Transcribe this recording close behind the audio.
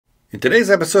In today's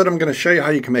episode, I'm going to show you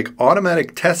how you can make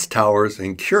automatic test towers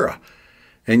in Cura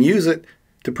and use it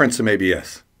to print some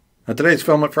ABS. On today's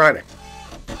Filament Friday.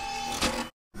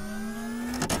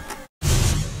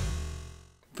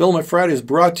 Filament Friday is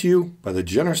brought to you by the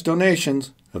generous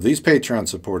donations of these Patreon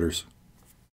supporters.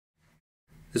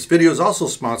 This video is also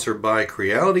sponsored by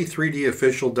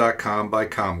Creality3Dofficial.com by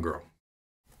ComGrow.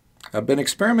 I've been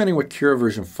experimenting with Cura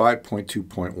version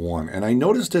 5.2.1 and I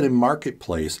noticed that in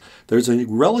Marketplace there's a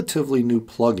relatively new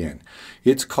plugin.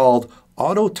 It's called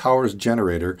Auto Towers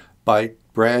Generator by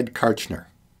Brad Karchner.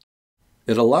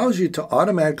 It allows you to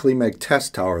automatically make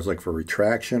test towers like for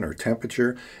retraction or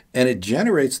temperature, and it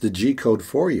generates the G-code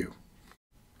for you.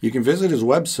 You can visit his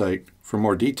website for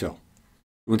more detail.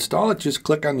 To install it, just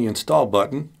click on the Install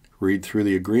button, read through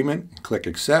the agreement, click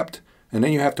Accept, and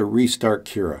then you have to restart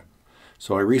Cura.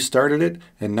 So I restarted it,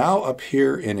 and now up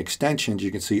here in Extensions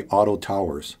you can see Auto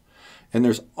Towers. And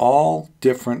there's all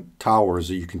different towers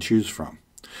that you can choose from,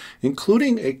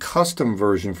 including a custom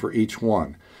version for each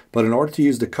one. But in order to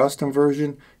use the custom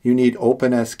version, you need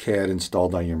OpenSCAD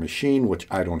installed on your machine, which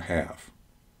I don't have.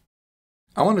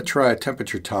 I want to try a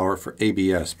temperature tower for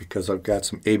ABS because I've got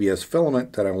some ABS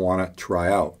filament that I want to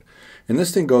try out. And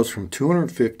this thing goes from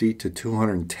 250 to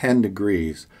 210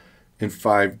 degrees in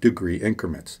 5-degree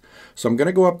increments. So I'm going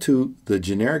to go up to the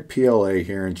generic PLA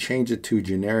here and change it to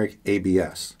generic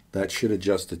ABS. That should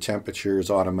adjust the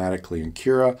temperatures automatically in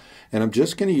Cura. And I'm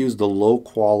just going to use the low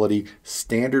quality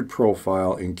standard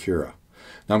profile in Cura.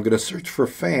 Now I'm going to search for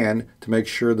fan to make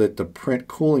sure that the print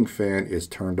cooling fan is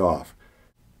turned off.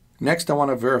 Next I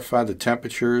want to verify the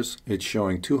temperatures. It's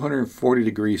showing 240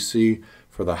 degrees C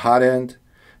for the hot end.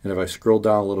 And if I scroll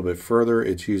down a little bit further,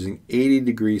 it's using 80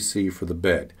 degrees C for the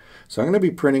bed. So I'm going to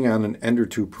be printing on an Ender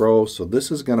 2 Pro, so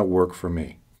this is going to work for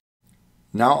me.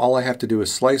 Now all I have to do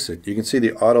is slice it. You can see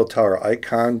the Auto Tower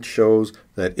icon shows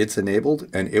that it's enabled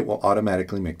and it will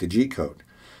automatically make the G-code.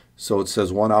 So it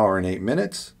says 1 hour and 8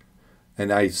 minutes,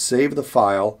 and I save the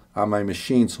file on my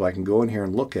machine so I can go in here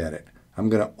and look at it. I'm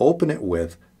going to open it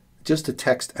with just a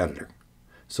text editor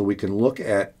so we can look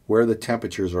at where the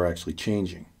temperatures are actually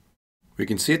changing. We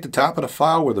can see at the top of the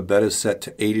file where the bed is set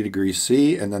to 80 degrees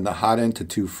C and then the hot end to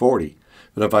 240.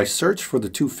 But if I search for the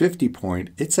 250 point,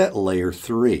 it's at layer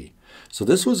 3. So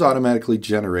this was automatically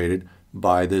generated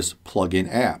by this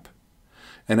plugin app.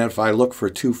 And if I look for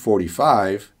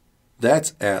 245,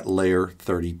 that's at layer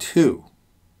 32.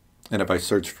 And if I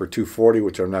search for 240,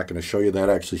 which I'm not going to show you, that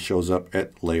actually shows up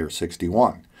at layer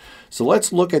 61. So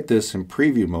let's look at this in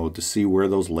preview mode to see where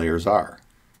those layers are.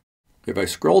 If I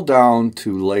scroll down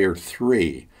to layer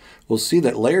 3, we'll see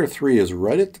that layer 3 is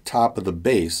right at the top of the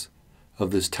base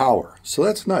of this tower. So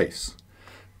that's nice.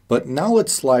 But now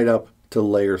let's slide up to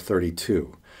layer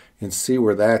 32 and see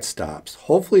where that stops.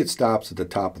 Hopefully it stops at the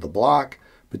top of the block,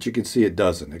 but you can see it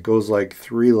doesn't. It goes like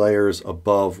 3 layers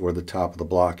above where the top of the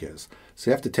block is.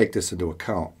 So you have to take this into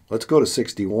account. Let's go to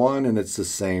 61 and it's the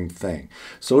same thing.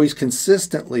 So he's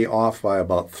consistently off by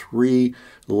about 3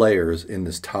 layers in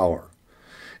this tower.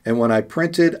 And when I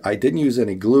printed, I didn't use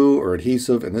any glue or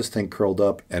adhesive, and this thing curled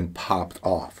up and popped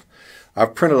off.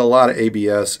 I've printed a lot of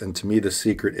ABS, and to me the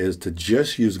secret is to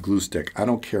just use glue stick. I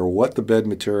don't care what the bed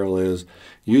material is,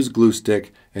 use glue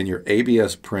stick and your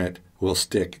ABS print will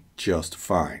stick just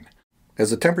fine.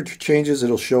 As the temperature changes,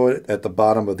 it'll show it at the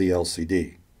bottom of the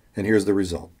LCD. And here's the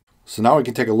result. So now we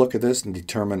can take a look at this and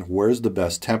determine where's the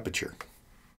best temperature.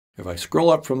 If I scroll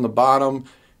up from the bottom,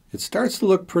 it starts to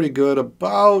look pretty good,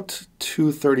 about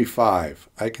 235.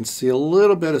 I can see a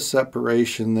little bit of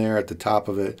separation there at the top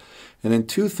of it. And then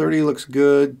 230 looks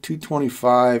good,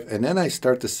 225, and then I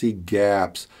start to see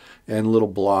gaps and little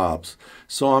blobs.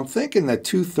 So I'm thinking that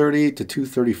 230 to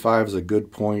 235 is a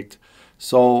good point.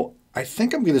 So I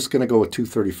think I'm just going to go with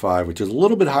 235, which is a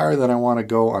little bit higher than I want to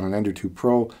go on an Ender 2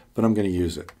 Pro, but I'm going to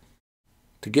use it.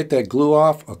 To get that glue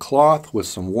off, a cloth with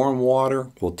some warm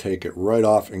water will take it right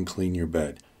off and clean your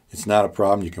bed. It's not a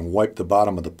problem. You can wipe the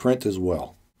bottom of the print as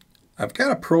well. I've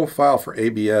got a profile for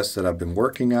ABS that I've been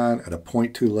working on at a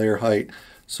 0.2 layer height.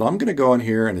 So I'm going to go in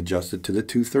here and adjust it to the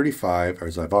 235,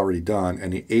 as I've already done,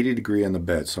 and the 80 degree on the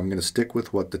bed. So I'm going to stick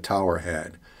with what the tower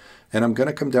had. And I'm going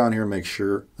to come down here and make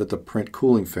sure that the print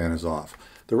cooling fan is off.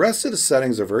 The rest of the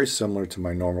settings are very similar to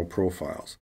my normal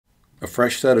profiles. A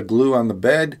fresh set of glue on the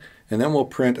bed, and then we'll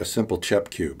print a simple CHEP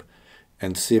cube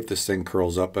and see if this thing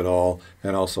curls up at all,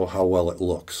 and also how well it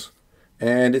looks.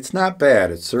 And it's not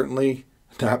bad. It's certainly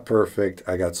not perfect.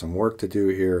 I got some work to do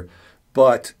here,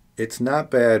 but it's not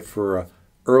bad for an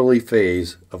early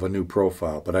phase of a new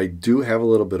profile. But I do have a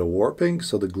little bit of warping,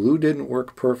 so the glue didn't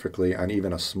work perfectly on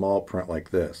even a small print like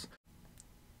this.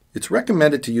 It's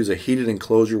recommended to use a heated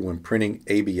enclosure when printing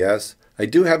ABS. I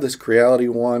do have this Creality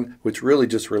one, which really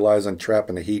just relies on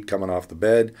trapping the heat coming off the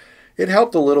bed. It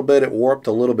helped a little bit, it warped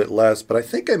a little bit less, but I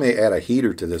think I may add a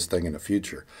heater to this thing in the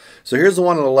future. So here's the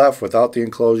one on the left without the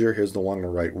enclosure, here's the one on the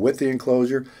right with the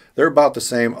enclosure. They're about the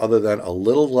same other than a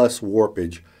little less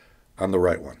warpage on the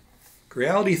right one.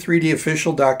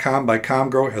 Creality3dofficial.com by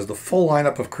ComGrow has the full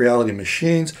lineup of Creality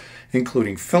machines,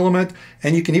 including filament,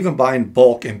 and you can even buy in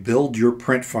bulk and build your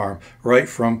print farm right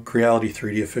from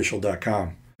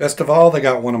Creality3dofficial.com. Best of all, they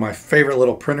got one of my favorite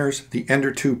little printers, the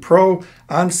Ender 2 Pro,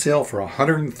 on sale for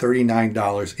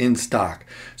 $139 in stock.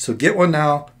 So get one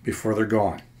now before they're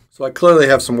gone. So I clearly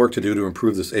have some work to do to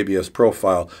improve this ABS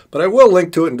profile, but I will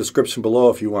link to it in the description below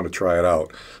if you want to try it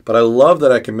out. But I love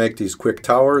that I can make these quick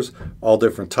towers, all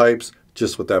different types,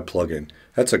 just with that plug-in.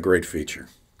 That's a great feature.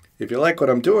 If you like what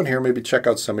I'm doing here, maybe check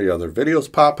out some of the other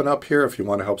videos popping up here. If you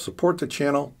want to help support the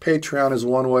channel, Patreon is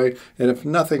one way. And if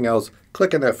nothing else,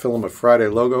 click on that Filament Friday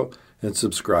logo and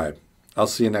subscribe. I'll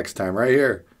see you next time right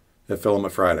here at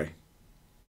Filament Friday.